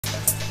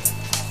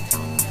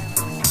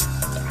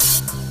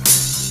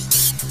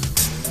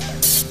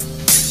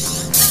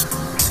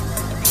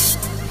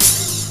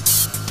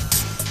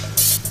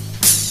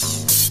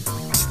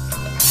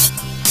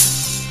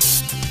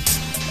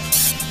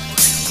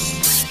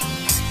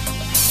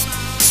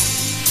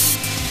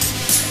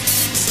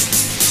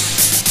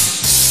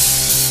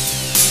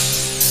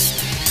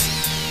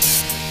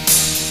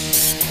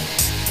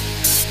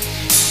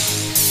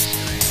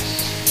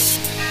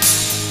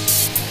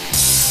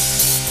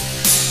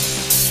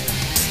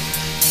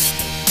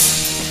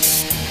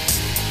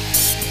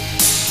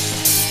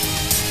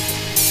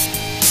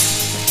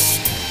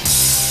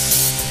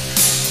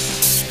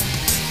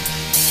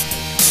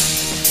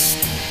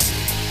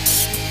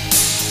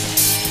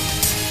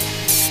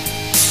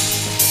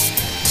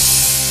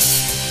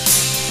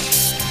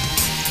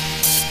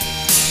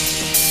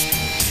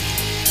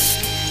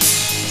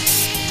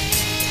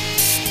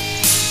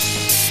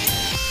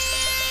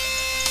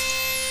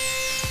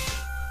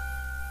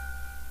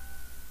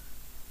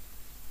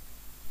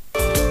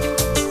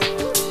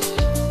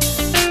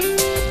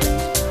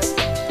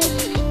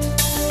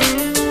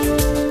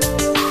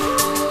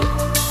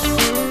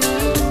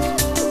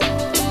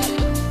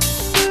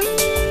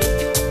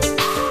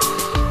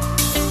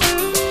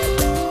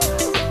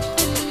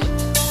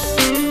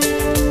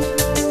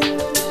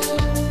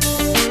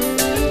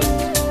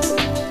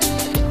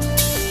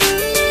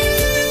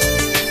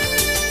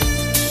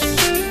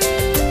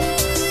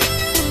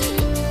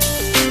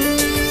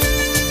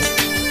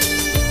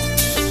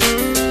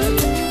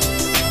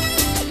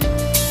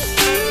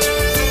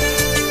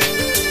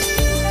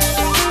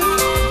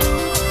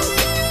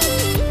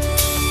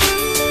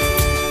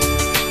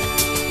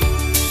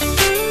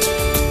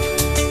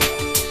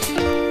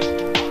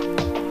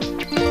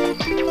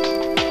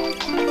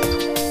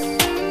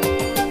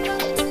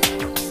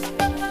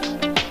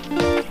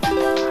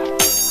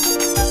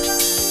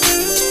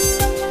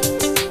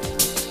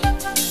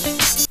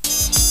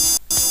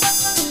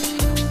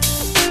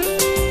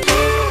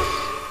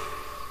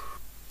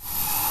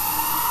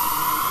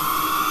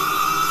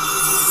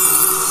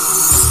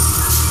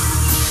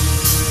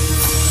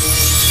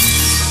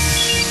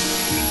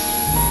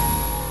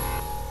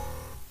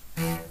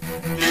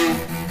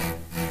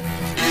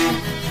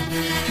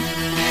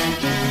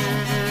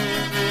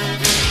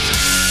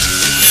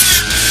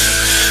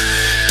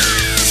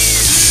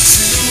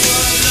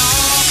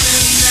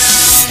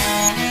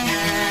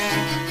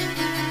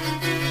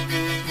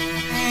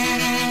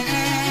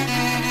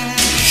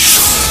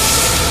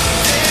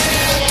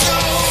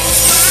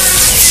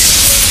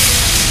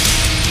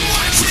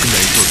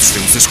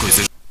das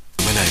coisas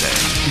de maneira.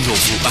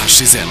 Novo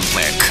AXN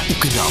Black, o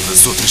canal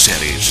das outras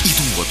séries e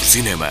do outro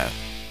cinema.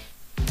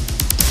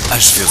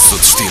 Às vezes o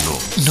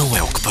destino não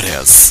é o que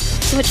parece.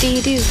 What do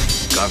you do?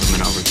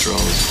 Government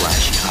overthrows,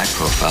 flashy,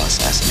 high-profile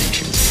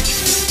assassinations.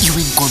 E o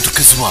encontro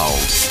casual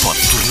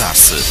pode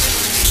tornar-se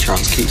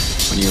Charles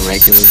Keith, one of your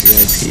regular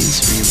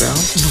VIPs, ring a bell?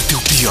 no teu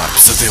pior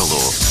pesadelo.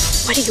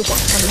 What do you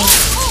want from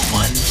me?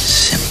 One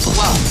simple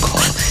phone call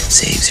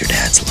saves your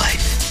dad's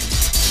life.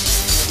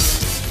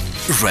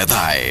 Red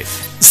Eye,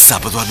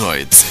 sábado à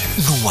noite,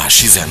 no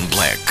AXN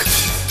Black.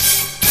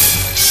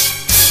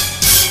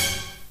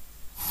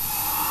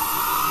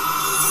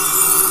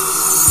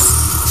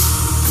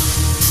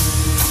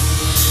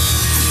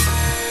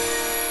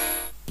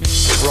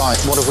 Right,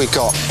 what have we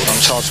got? I'm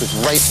charged with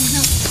rape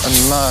and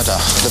murder.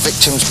 The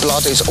victim's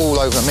blood is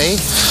all over me.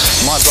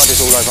 My blood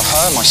is all over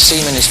her. My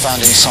semen is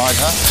found inside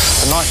her.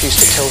 The knife used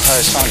to kill her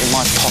is found in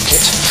my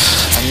pocket.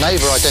 A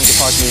neighbour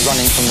identifies me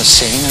running from the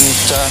scene, and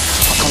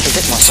I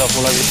contradict myself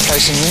all over the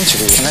place in the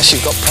interview. Unless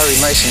you've got Perry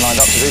Mason lined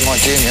up to be my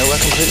junior,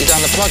 we're completely down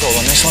the plug hole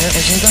on this one, aren't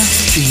we, Hugo?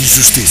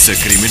 Injustiça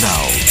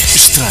Criminal.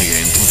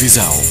 Estreia em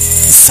televisão.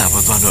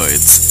 Sábado à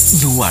noite,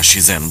 no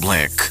AXN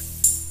Black.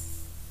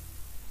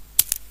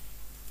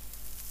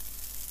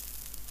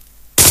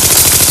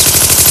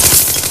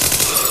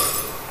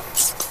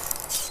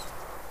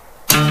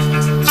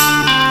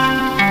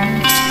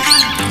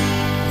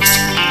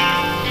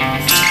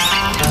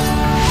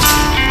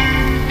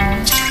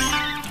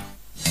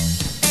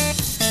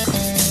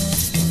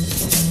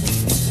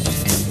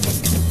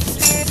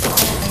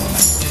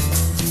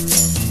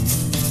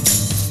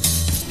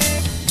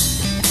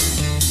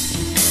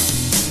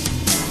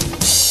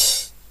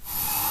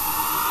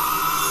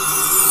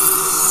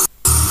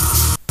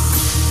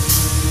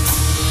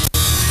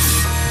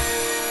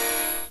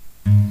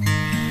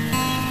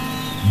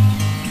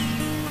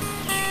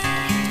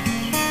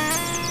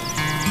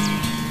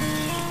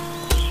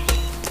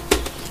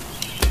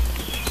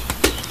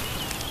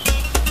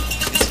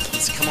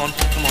 Come on.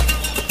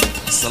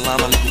 Salam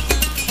alaikum.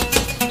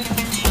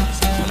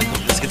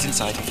 Let's get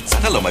inside.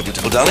 Hello, my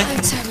beautiful darling.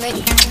 I'm so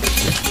ready.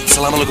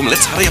 Salam alaikum.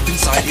 Let's hurry up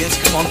inside, yes?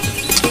 Come on.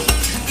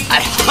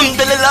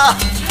 Alhamdulillah!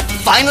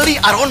 Finally,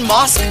 our own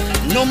mosque.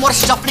 No more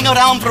shuffling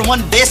around from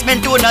one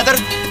basement to another.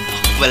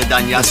 Well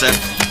done, Yasser.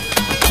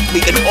 We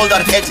can hold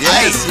our heads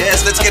high.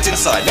 Yes, let's get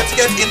inside. Let's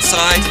get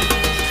inside.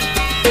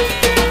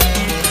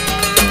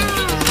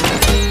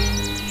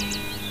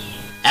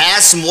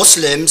 As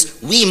Muslims,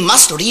 we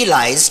must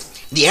realize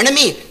the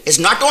enemy is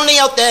not only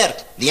out there.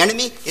 The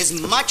enemy is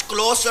much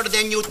closer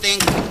than you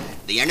think.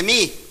 The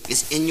enemy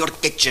is in your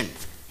kitchen.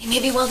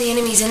 Maybe while the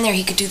enemy's in there,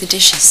 he could do the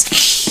dishes.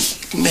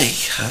 He may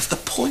have a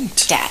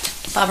point. Dad,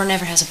 Bobber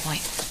never has a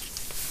point.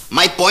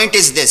 My point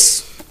is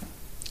this.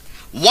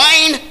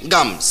 Wine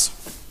gums,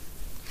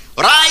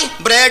 rye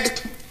bread,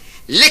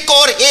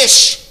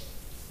 licorice.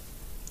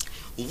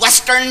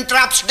 Western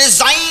traps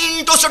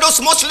designed to seduce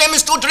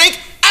Muslims to drink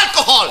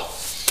alcohol.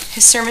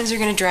 His sermons are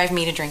going to drive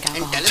me to drink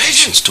alcohol.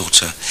 Patience,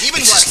 daughter.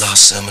 Even It's worse. his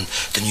last sermon.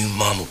 The new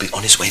mom will be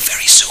on his way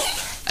very soon.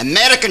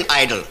 American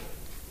Idol,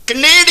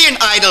 Canadian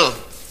Idol.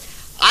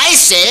 I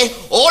say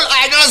all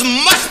idols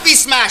must be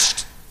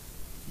smashed.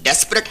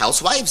 Desperate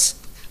housewives.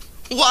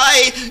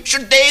 Why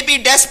should they be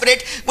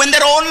desperate when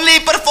they're only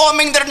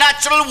performing their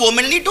natural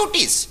womanly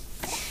duties?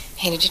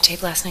 Hey, did you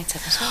tape last night's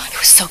episode? It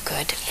was so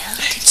good. Yeah.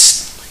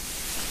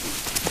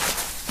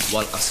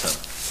 والعصر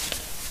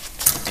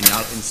إن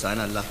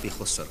الإنسان لفي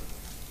خسر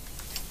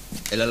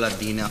إلا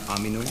الذين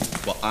آمنوا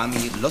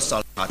وعملوا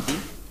الصالحات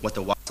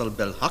وتواصوا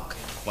بالحق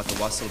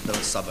وتواصوا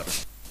بالصبر.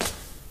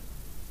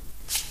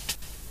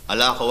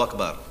 الله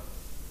أكبر.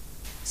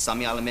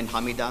 سمع لمن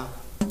حمده.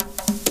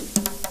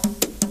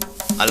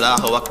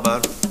 الله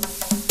أكبر.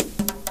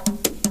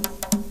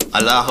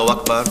 الله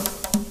أكبر.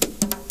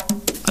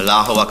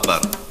 الله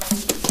أكبر.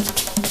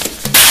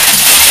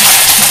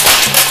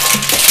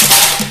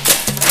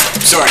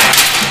 Sorry,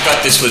 thought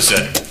this was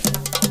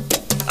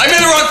I'm in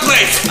the wrong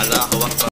place! الله أكبر.